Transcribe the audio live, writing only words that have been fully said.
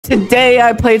Today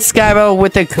I played Skyro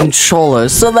with a controller,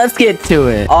 so let's get to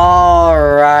it.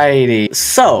 Alrighty.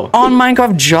 So, on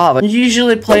Minecraft Java, you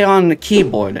usually play on the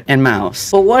keyboard and mouse.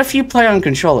 But what if you play on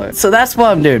controller? So that's what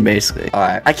I'm doing, basically.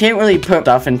 Alright. I can't really put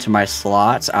stuff into my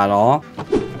slots at all.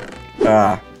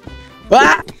 Ah!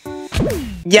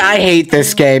 Yeah, I hate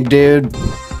this game, dude.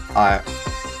 Alright.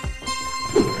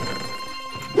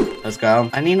 Let's go.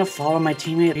 I need to follow my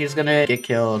teammate. He's gonna get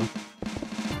killed.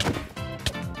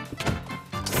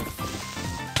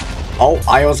 Oh,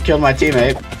 I almost killed my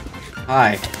teammate.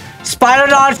 Hi. Spider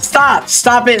dodge, stop!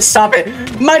 Stop it, stop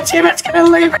it! My teammate's gonna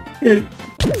leave me!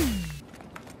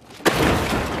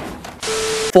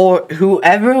 For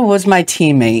whoever was my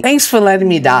teammate, thanks for letting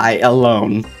me die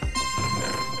alone.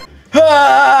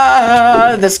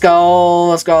 Ah, let's go,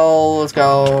 let's go, let's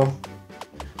go.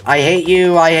 I hate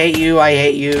you, I hate you, I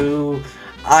hate you.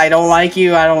 I don't like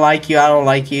you, I don't like you, I don't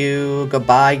like you.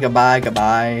 Goodbye, goodbye,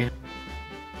 goodbye.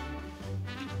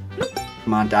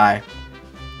 Come on, die.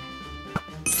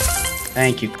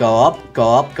 Thank you. Go up,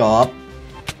 go up, go up.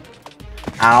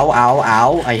 Ow, ow,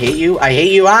 ow. I hate you, I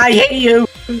hate you, I hate you!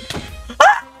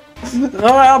 Ah!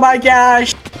 Oh my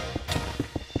gosh!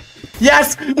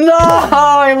 Yes! No!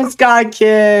 I almost got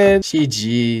killed!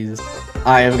 GG's.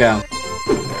 Alright, here we go.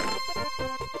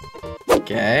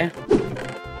 Okay.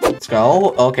 Let's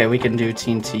go. Okay, we can do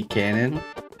TNT cannon.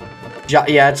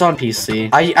 Yeah, it's on PC.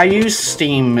 I use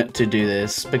Steam to do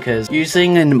this because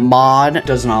using a mod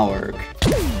does not work.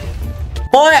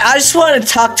 Boy, I just want to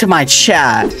talk to my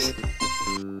chat.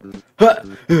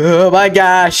 Oh my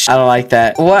gosh. I don't like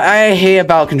that. What I hate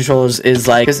about controllers is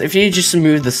like, because if you just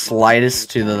move the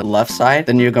slightest to the left side,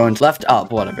 then you're going left,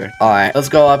 up, whatever. All right, let's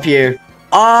go up here.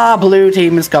 Ah, blue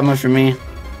team is coming for me.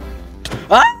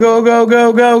 Ah, go, go,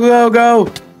 go, go, go,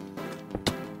 go.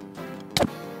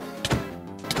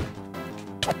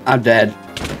 I'm dead.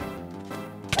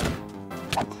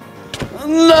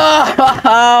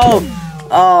 No!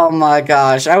 Oh my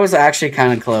gosh, I was actually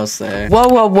kind of close there. Whoa,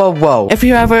 whoa, whoa, whoa. If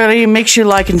you haven't already, make sure you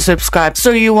like and subscribe so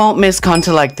you won't miss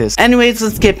content like this. Anyways,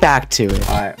 let's get back to it.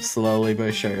 Alright, slowly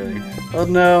but surely. Oh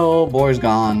no, boy's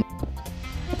gone.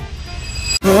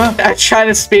 I tried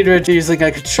to speedrun using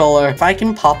a controller. If I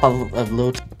can pop a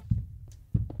little...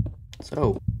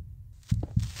 So...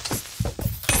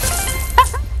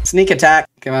 Sneak attack.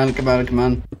 Come on, come on, come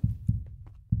on.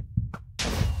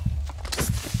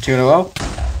 2 in a row.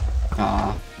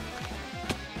 Aw.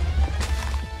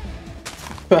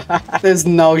 There's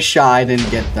no shot I didn't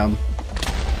get them.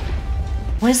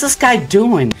 What is this guy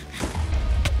doing?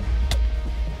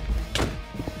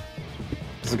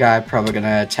 This guy probably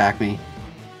gonna attack me.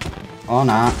 Oh,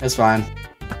 nah. It's fine.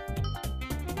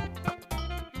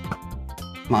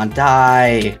 Come on,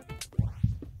 die.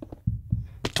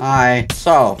 Hi.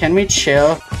 So, can we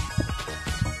chill?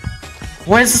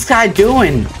 What is this guy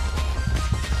doing?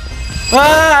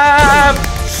 Ah!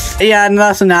 Yeah,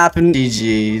 nothing happened.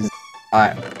 GG's.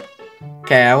 Alright.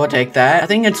 Okay, I will take that. I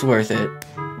think it's worth it.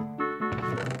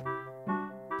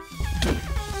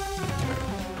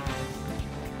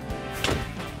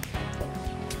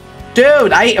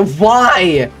 Dude,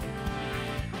 why?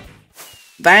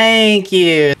 Thank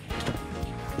you.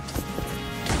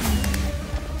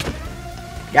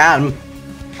 Got him.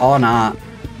 Or not.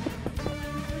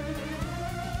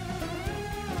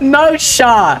 No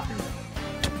shot.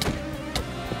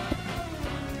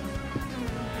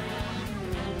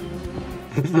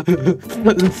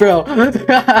 Bro.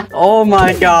 Oh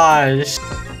my gosh.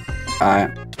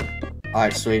 Alright.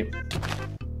 Alright, sweet.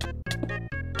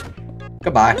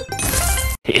 Goodbye.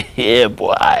 Yeah,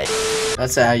 boy.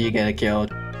 That's how you get it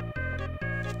killed.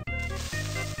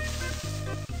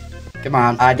 Come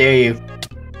on, I dare you.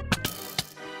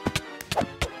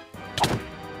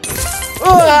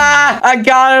 I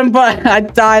got him, but I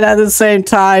died at the same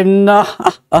time. No.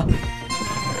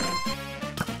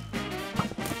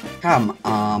 Come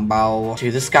on, bro.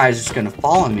 Dude, this guy's just gonna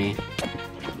follow me.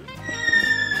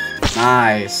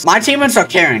 Nice. My teammates are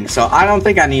carrying, so I don't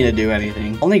think I need to do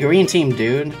anything. Only green team,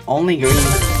 dude. Only green.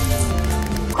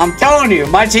 I'm telling you,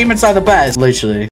 my teammates are the best. Literally.